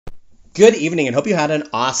Good evening and hope you had an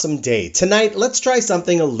awesome day. Tonight, let's try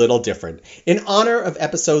something a little different. In honor of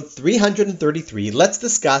episode 333, let's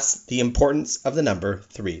discuss the importance of the number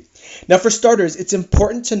 3. Now, for starters, it's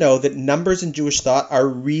important to know that numbers in Jewish thought are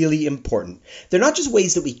really important. They're not just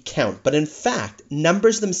ways that we count, but in fact,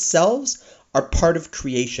 numbers themselves are part of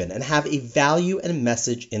creation and have a value and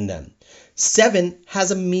message in them. 7 has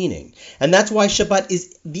a meaning, and that's why Shabbat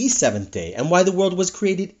is the seventh day, and why the world was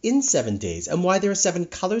created in 7 days, and why there are 7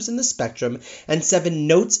 colors in the spectrum and 7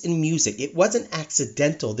 notes in music. It wasn't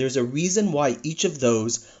accidental. There's a reason why each of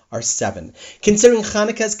those are 7. Considering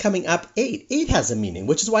Hanukkah is coming up 8. 8 has a meaning,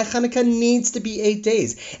 which is why Hanukkah needs to be 8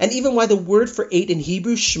 days. And even why the word for 8 in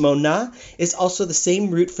Hebrew, Shmona, is also the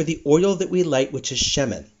same root for the oil that we light, which is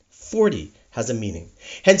Shemen. 40 has a meaning.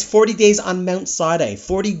 Hence 40 days on Mount Sinai,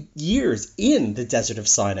 40 years in the desert of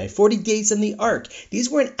Sinai, 40 days in the ark. These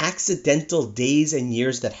weren't accidental days and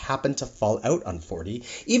years that happened to fall out on 40.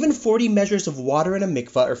 Even 40 measures of water in a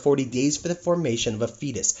mikvah are 40 days for the formation of a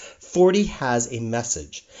fetus. 40 has a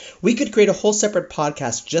message. We could create a whole separate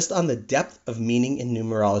podcast just on the depth of meaning in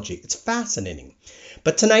numerology. It's fascinating.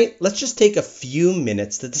 But tonight, let's just take a few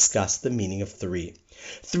minutes to discuss the meaning of 3.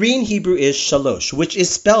 3 in Hebrew is shalosh, which is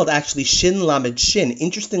spelled actually shin lamed shin.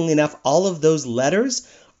 Interestingly enough, all of those letters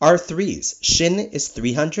are 3s. Shin is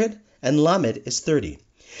 300 and lamed is 30.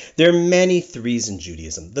 There are many 3s in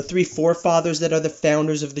Judaism. The 3 forefathers that are the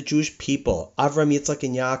founders of the Jewish people, Avram, Yitzchak,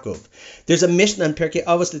 and Yaakov. There's a Mishnah in Pirkei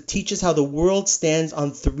Avos that teaches how the world stands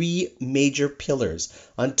on 3 major pillars,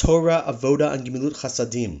 on Torah, Avodah, and Gemilut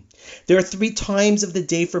Chasadim. There are 3 times of the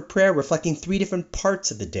day for prayer, reflecting 3 different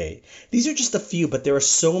parts of the day. These are just a few, but there are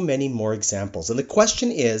so many more examples. And the question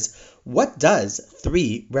is, what does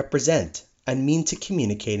 3 represent and mean to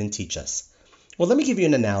communicate and teach us? Well, let me give you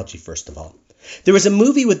an analogy first of all. There was a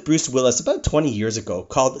movie with Bruce Willis about 20 years ago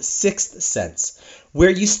called Sixth Sense,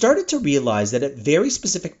 where you started to realize that at very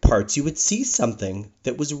specific parts you would see something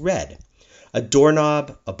that was red. A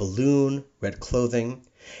doorknob, a balloon, red clothing.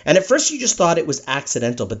 And at first you just thought it was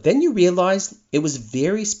accidental, but then you realized it was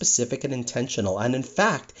very specific and intentional, and in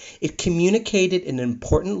fact, it communicated an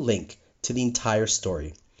important link to the entire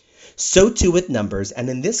story. So too with numbers, and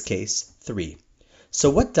in this case, 3.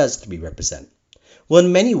 So what does 3 represent? Well,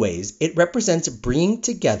 in many ways, it represents bringing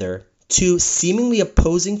together 2 seemingly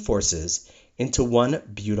opposing forces into one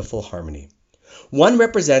beautiful harmony. 1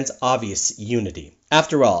 represents obvious unity.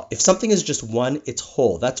 After all, if something is just one, it's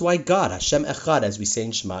whole. That's why God, Hashem Echad, as we say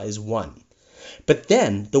in Shema, is one. But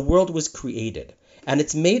then the world was created, and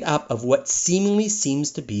it's made up of what seemingly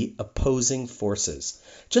seems to be opposing forces.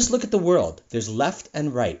 Just look at the world. There's left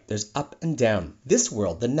and right. There's up and down. This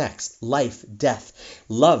world, the next. Life, death,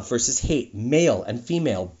 love versus hate, male and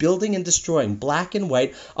female, building and destroying, black and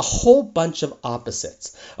white, a whole bunch of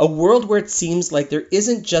opposites. A world where it seems like there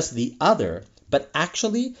isn't just the other, but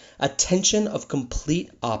actually a tension of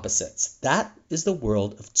complete opposites. That is the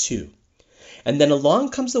world of 2. And then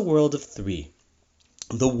along comes the world of 3.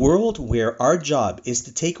 The world where our job is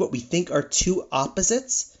to take what we think are 2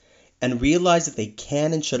 opposites and realize that they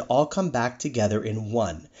can and should all come back together in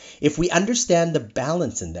one, if we understand the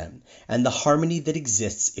balance in them and the harmony that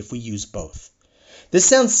exists if we use both. This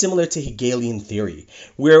sounds similar to Hegelian theory,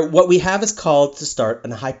 where what we have is called to start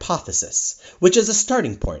an hypothesis, which is a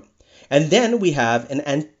starting point. And then we have an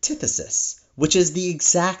antithesis, which is the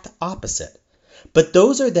exact opposite. But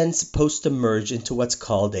those are then supposed to merge into what's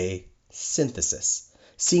called a synthesis.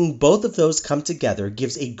 Seeing both of those come together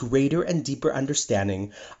gives a greater and deeper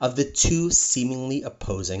understanding of the 2 seemingly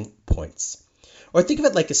opposing points. Or think of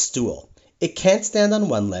it like a stool. It can't stand on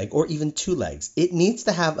 1 leg or even 2 legs. It needs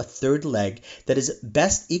to have a 3rd leg that is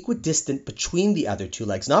best equidistant between the other 2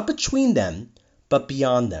 legs, not between them, but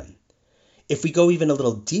beyond them. If we go even a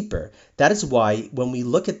little deeper, that is why when we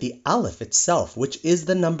look at the Aleph itself, which is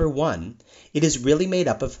the number 1, it is really made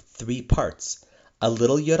up of 3 parts. A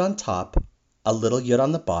little yod on top, a little yod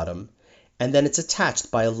on the bottom, and then it's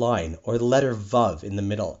attached by a line or the letter vav in the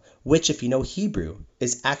middle, which, if you know Hebrew,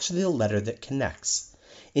 is actually the letter that connects.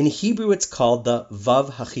 In Hebrew, it's called the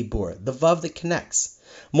vav hachibur, the vav that connects.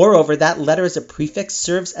 Moreover, that letter as a prefix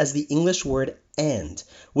serves as the English word and,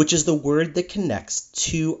 which is the word that connects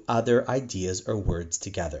 2 other ideas or words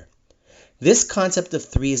together. This concept of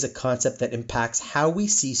 3 is a concept that impacts how we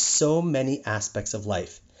see so many aspects of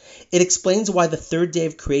life. It explains why the 3rd day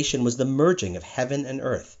of creation was the merging of heaven and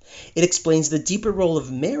earth. It explains the deeper role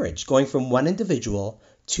of marriage, going from 1 individual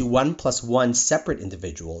to 1 plus 1 separate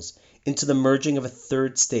individuals, into the merging of a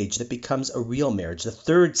 3rd stage that becomes a real marriage, the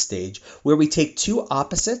 3rd stage where we take 2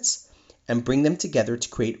 opposites and bring them together to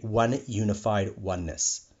create one unified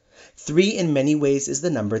oneness. 3 in many ways is the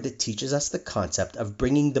number that teaches us the concept of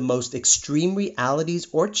bringing the most extreme realities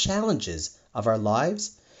or challenges of our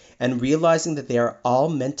lives and realizing that they are all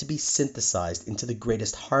meant to be synthesized into the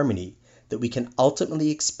greatest harmony that we can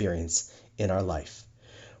ultimately experience in our life.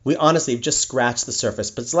 We honestly have just scratched the surface,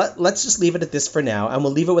 but let's just leave it at this for now, and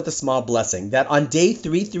we'll leave it with a small blessing that on day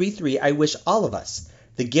 333, I wish all of us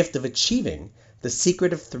the gift of achieving the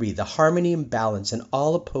secret of 3, the harmony and balance in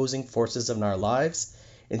all opposing forces of our lives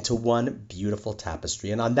into one beautiful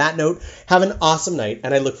tapestry. And on that note, have an awesome night,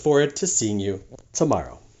 and I look forward to seeing you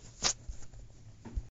tomorrow.